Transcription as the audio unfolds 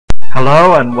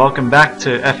Hello and welcome back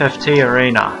to FFT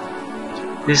Arena.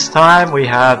 This time we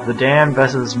have the Damned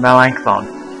versus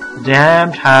Melancthon. The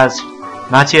Damned has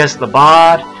Matthias the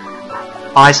Bard,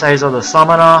 Ice Aza the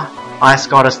Summoner, Ice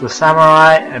Goddess the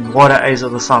Samurai, and Water Aza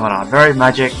the Summoner. Very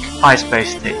magic,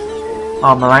 ice-based team.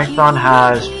 Melancthon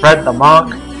has Fred the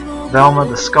Monk, Velma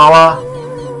the Scholar,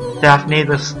 Daphne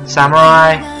the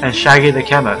Samurai, and Shaggy the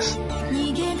Chemist.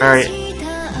 Very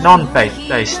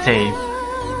non-faith-based team.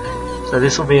 So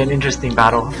this will be an interesting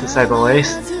battle, to say the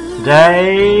least.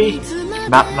 Today,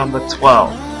 map number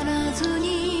 12.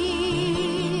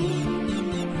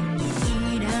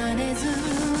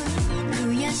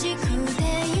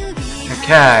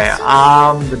 Okay,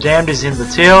 the Damned is in the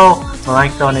teal,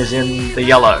 Melancthon is in the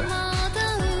yellow.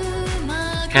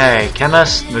 Okay,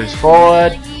 Chemist moves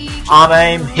forward, arm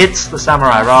aim, hits the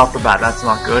Samurai right off the bat, that's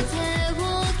not good.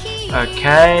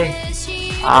 Okay,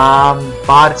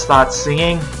 Bard starts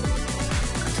singing.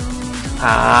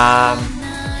 I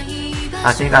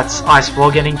think that's Ice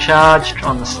 4 getting charged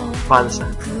on by the.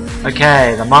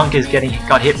 Okay, the Monk is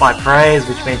got hit by Praise,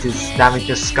 which means his damage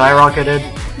just skyrocketed.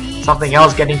 Something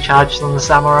else getting charged on the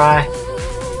Samurai.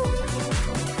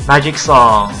 Magic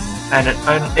Song, and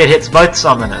it hits both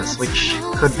summoners, which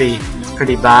could be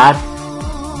pretty bad.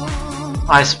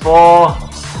 Ice 4,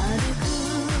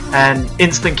 and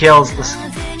instant kills the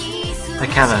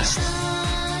Chemist.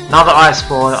 Another Ice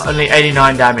 4, only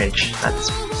 89 damage.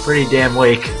 That's pretty damn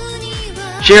weak.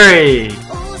 Chiri!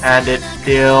 And it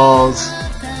deals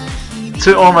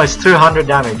almost 200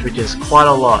 damage, which is quite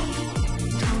a lot.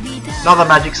 Another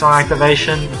Magic Song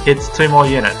activation, hits 2 more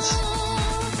units.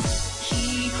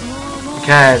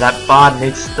 Okay, that Bard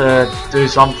needs to do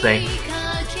something.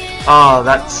 Oh,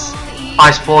 that's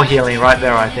Ice 4 healing right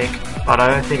there, I think. But I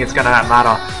don't think it's going to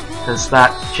matter, because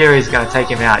that Chiri's going to take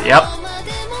him out. Yep.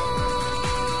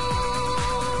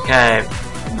 Okay,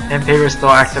 MP Restore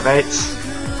activates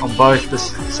on both the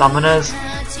summoners,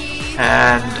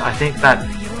 and I think that.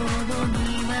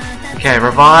 Okay,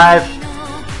 revive.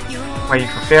 Waiting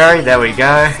for Fairy, there we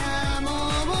go.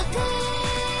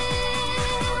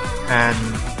 And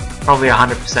probably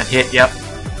 100% hit, yep.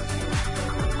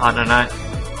 I don't know.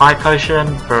 High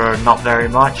Potion for not very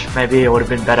much. Maybe it would have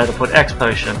been better to put X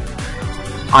Potion.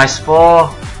 Ice 4,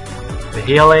 the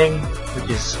healing, which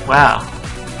is wow.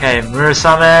 Okay,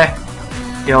 Murasame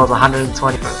heals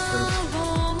 120 from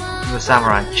the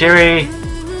Samurai. Chiri,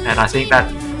 and I think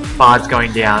that Bard's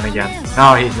going down again.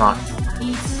 No, he's not.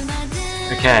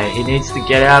 Okay, he needs to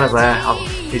get out of there. Oh,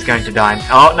 he's going to die.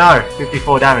 Oh no,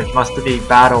 54 damage. Must be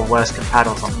bad or worse than Pad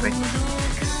or something.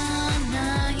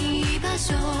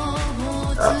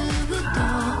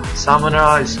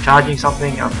 Summoner is charging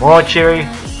something. More Chiri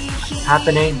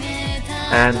happening.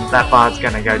 And that Bard's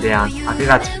gonna go down. I think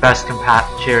that's best compat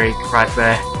Chiri right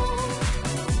there.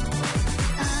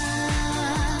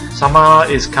 Summoner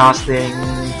is casting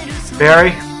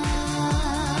Fairy.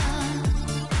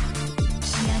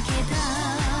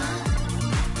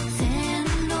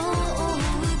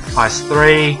 Ice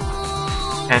 3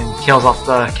 and kills off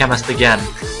the Chemist again.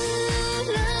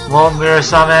 More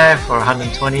Murasame for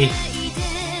 120.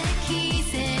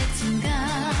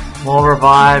 More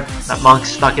revive. That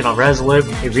Monk's stuck in a res loop.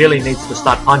 He really needs to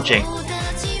start punching.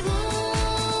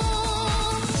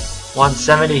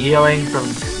 170 healing from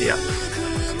here.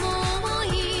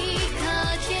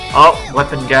 Oh,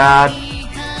 weapon guard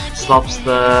stops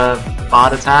the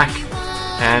Bard attack,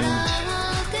 and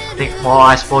I think more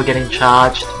Ice 4 getting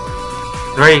charged.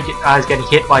 3 guys getting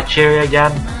hit by Chiri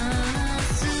again.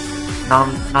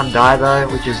 None die though,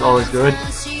 which is always good.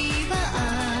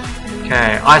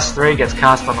 Okay, Ice 3 gets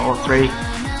cast on all 3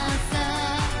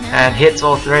 and hits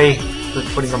all 3,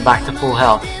 putting them back to full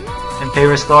health. MP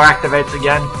Restore activates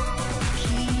again,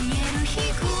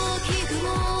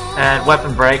 and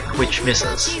Weapon Break, which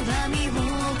misses.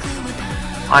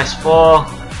 Ice 4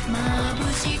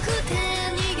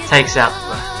 takes out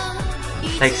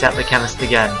the Chemist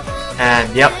again, and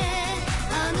yep,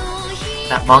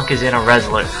 that Monk is in a res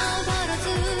loop.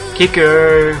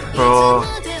 Kiku for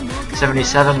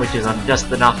 77, which is just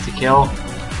enough to kill.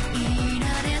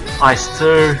 Ice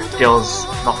 2 deals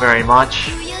not very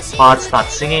much. Bard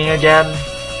starts singing again.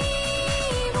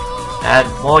 And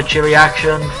more Chiri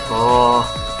action for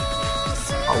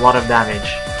a lot of damage.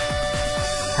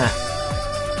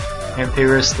 MP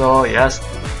Restore, yes,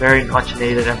 very much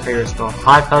needed MP Restore.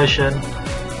 High Potion,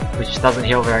 which doesn't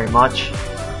heal very much.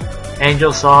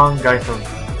 Angel Song, going for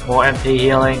more MP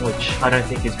healing, which I don't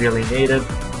think is really needed.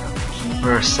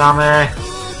 Murasame,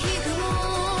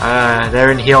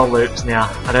 they're in heal loops now.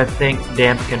 I don't think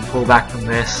Damp can pull back from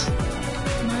this.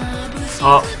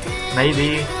 Oh,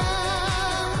 maybe.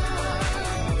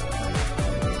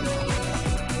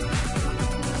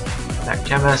 That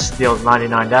chemist deals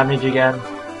 99 damage again.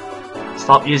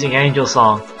 Stop using Angel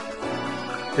Song.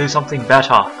 Do something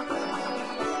better.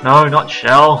 No, not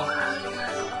Shell.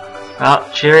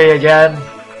 Chiri again.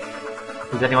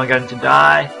 Is anyone going to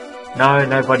die? No,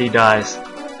 nobody dies.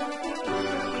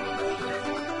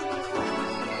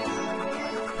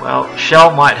 Well,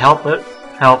 Shell might help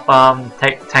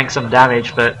tank some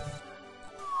damage, but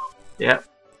yeah.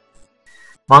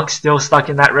 Monk's still stuck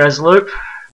in that res loop,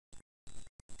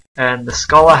 and the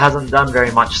Scholar hasn't done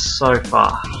very much so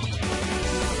far.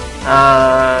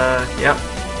 Yep.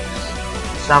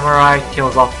 Samurai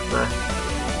kills off the...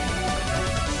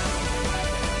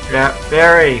 Yeah,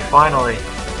 Berry, finally.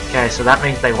 Okay, so that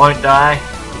means they won't die,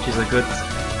 which is a good...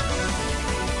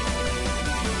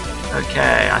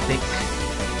 Okay, I think...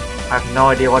 I have no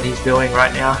idea what he's doing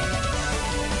right now.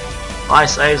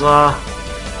 Ice Azer.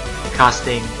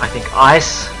 Casting, I think,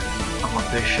 Ice. I'm not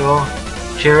too sure.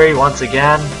 Chiri once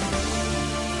again.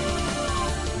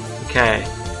 Okay.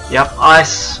 Yep,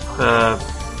 Ice for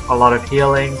a lot of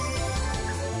healing.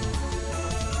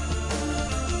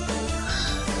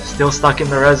 Still stuck in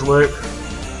the res loop.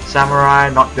 Samurai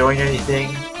not doing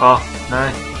anything. Oh,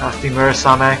 no. Casting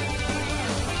Murasame.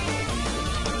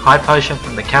 High Potion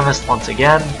from the Chemist once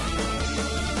again.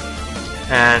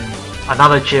 And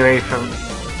another Chiri from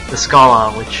the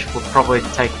Scholar, which will probably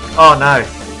take... Oh no!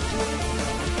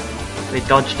 They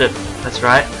dodged it, that's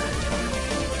right.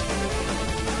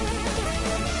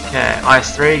 Okay,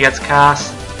 Ice 3 gets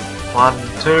cast. 1,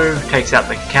 2, takes out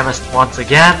the Chemist once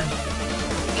again.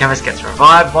 The Chemist gets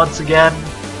revived once again.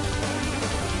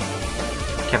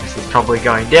 The Chemist is probably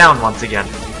going down once again.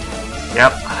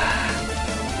 Yep.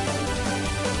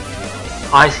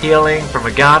 Ice healing from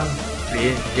a gun.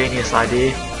 The ingenious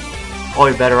idea.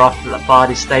 Probably better off that the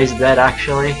party stays dead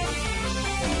actually.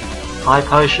 High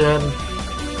Potion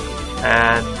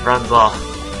and runs off.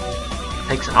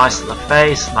 Takes an ice to the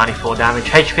face, 94 damage.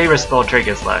 HP restore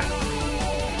triggers though.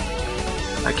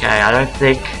 Okay, I don't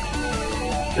think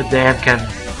the Dam can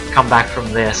come back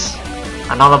from this.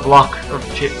 Another block of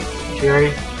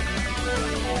Chiri.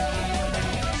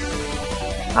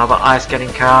 Another ice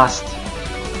getting cast.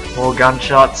 More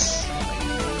gunshots.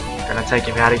 Gonna take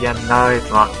him out again? No, it's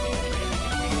not.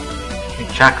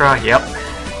 Chakra, yep.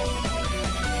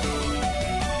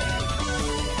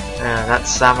 Yeah, that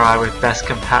Samurai with best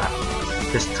compat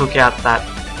just took out that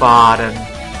Bard, and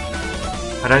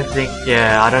I don't think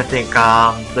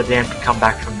the Dam can come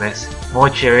back from this. More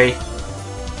Chiri.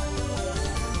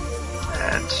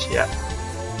 And yeah,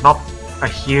 not a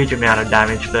huge amount of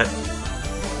damage, but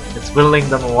it's whittling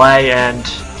them away and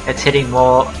it's hitting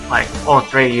more, like all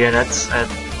 3 units, and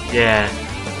yeah.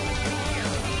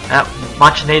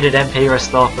 Much needed MP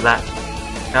restore for that.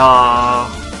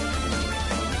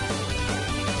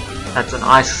 That's an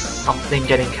ice something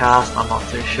getting cast, I'm not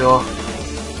too sure.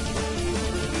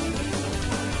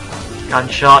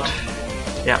 Gunshot.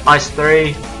 Yeah, ice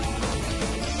 3.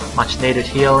 Much needed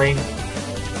healing.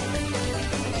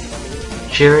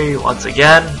 Chiri once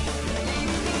again.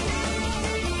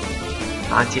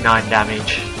 99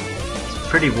 damage. It's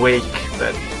pretty weak,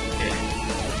 but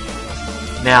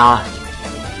yeah. Now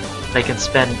they can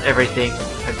spend everything.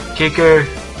 And Kiku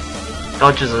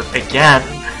dodges it again.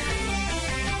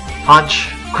 Punch.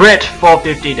 Crit!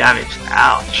 450 damage.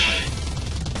 Ouch.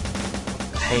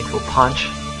 Painful punch.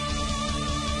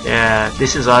 Yeah,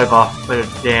 this is over. We're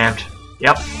damned.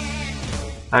 Yep.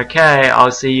 Okay,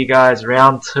 I'll see you guys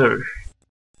round 2.